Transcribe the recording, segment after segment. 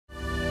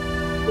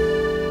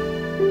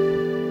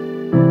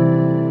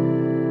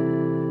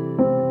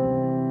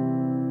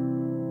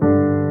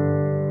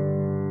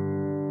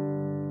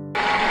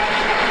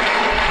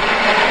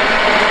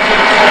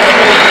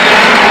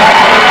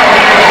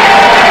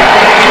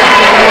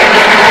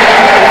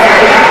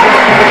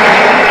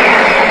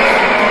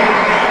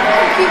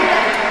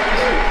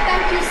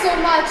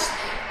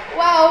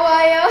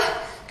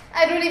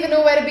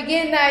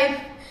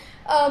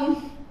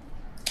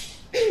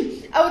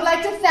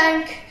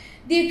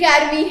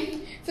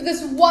Academy for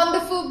this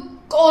wonderful,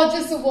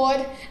 gorgeous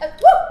award.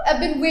 I've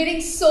been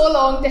waiting so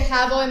long to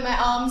have her in my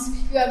arms.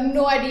 You have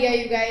no idea,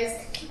 you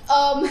guys.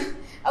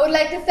 I would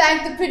like to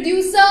thank the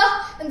producer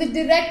and the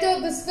director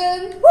of this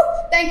film.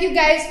 Thank you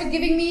guys for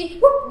giving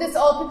me this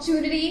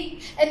opportunity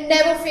and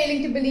never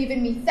failing to believe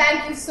in me.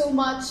 Thank you so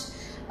much.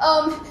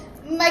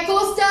 My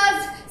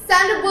co-stars,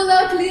 Sandra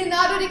Bullock,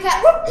 Leonardo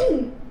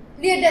DiCaprio,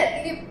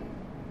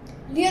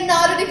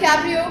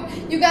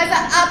 you guys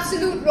are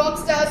absolute rock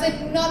stars,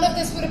 and none of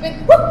this would have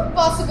been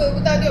possible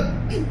without your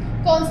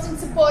constant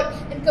support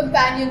and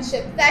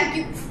companionship. Thank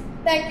you.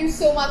 Thank you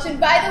so much. And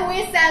by the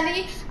way,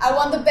 Sandy, I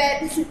won the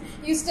bet.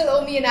 You still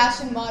owe me an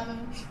Aston Martin.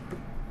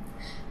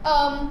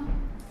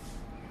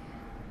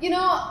 You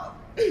know,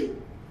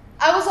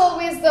 I was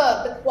always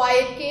the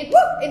quiet kid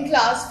in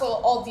class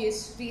for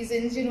obvious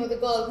reasons. You know, the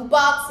girl who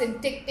barks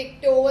and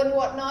tic-tic-toe and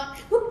whatnot.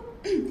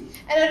 And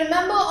I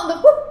remember on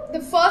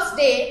the first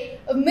day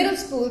of middle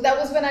school, that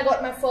was when I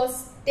got my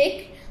first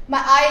tic, my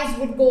eyes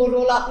would go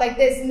roll up like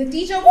this, and the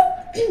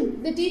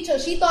teacher,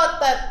 she thought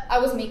that I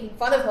was making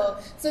fun of her,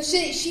 so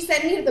she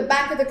sent me to the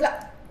back of the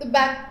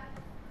back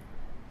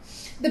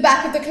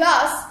of the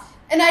class,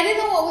 and I didn't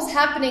know what was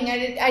happening.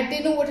 I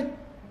didn't know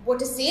what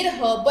to say to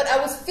her, but I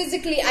was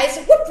physically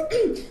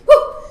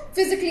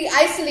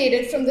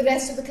isolated from the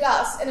rest of the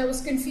class, and I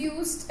was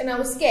confused and I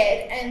was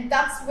scared, and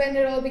that's when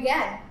it all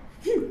began.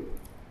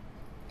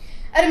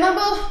 I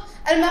remember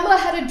I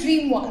had a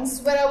dream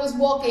once where I was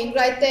walking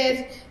right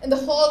there in the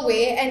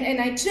hallway and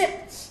I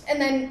tripped,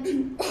 and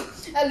then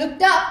I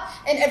looked up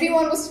and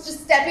everyone was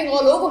just stepping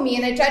all over me,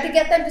 and I tried to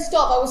get them to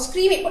stop. I was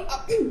screaming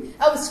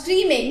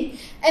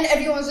and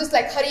everyone was just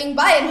like hurrying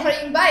by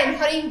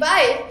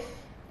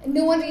and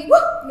no one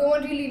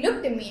really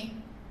looked at me.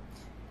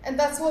 And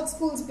that's what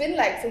school's been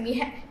like for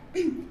me.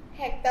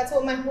 Heck, that's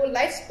what my whole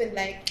life's been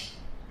like.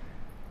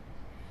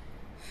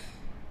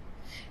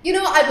 You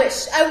know, I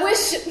wish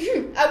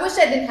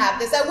I didn't have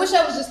this. I wish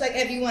I was just like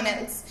everyone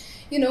else,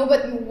 you know,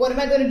 but what am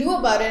I going to do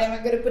about it? Am I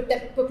going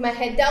to put my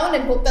head down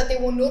and hope that they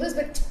won't notice?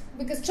 But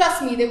because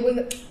trust me, they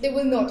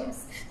will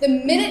notice. The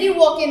minute you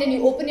walk in and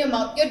you open your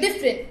mouth, you're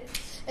different.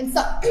 And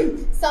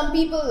some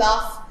people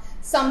laugh,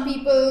 some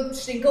people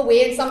shrink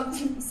away,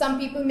 and some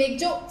people make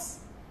jokes,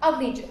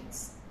 ugly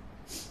jokes,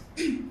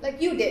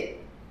 like you did.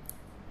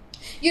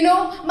 You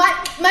know,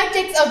 my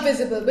tics are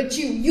visible, but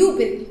you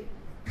Billy,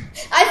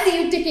 I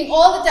see you ticking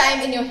all the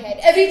time in your head.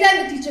 Every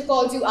time the teacher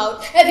calls you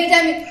out, every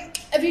time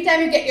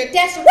you get your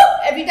test,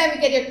 every time you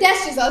get your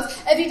test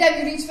results, every time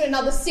you reach for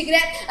another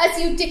cigarette, I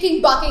see you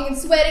ticking, barking, and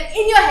swearing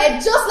in your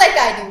head just like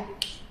I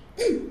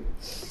do.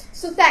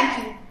 So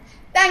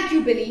thank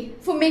you, Billy,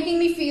 for making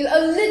me feel a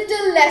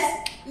little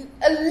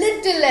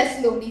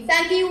less lonely.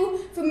 Thank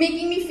you for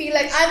making me feel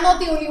like I'm not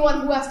the only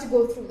one who has to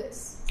go through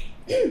this.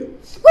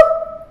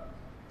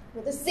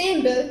 We're the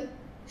same, Bill.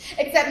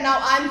 Except now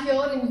I'm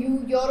here and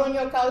you're on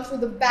your couch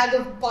with a bag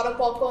of butter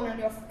popcorn on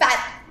your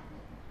fat.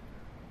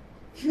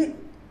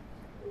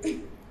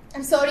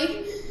 I'm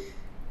sorry.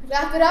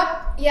 Wrap it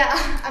up? Yeah,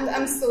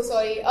 I'm so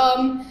sorry.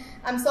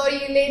 I'm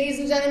sorry, ladies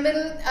and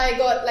gentlemen. I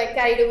got like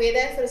carried away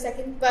there for a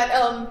second. But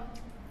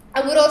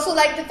I would also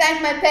like to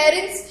thank my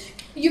parents.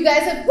 You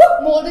guys have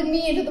molded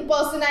me into the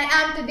person I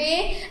am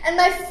today. And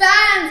my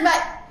fans,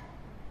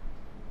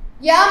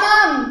 yeah,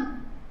 Mom.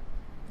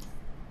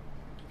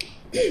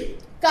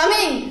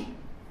 Coming.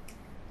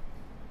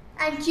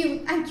 Thank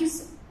you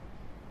so.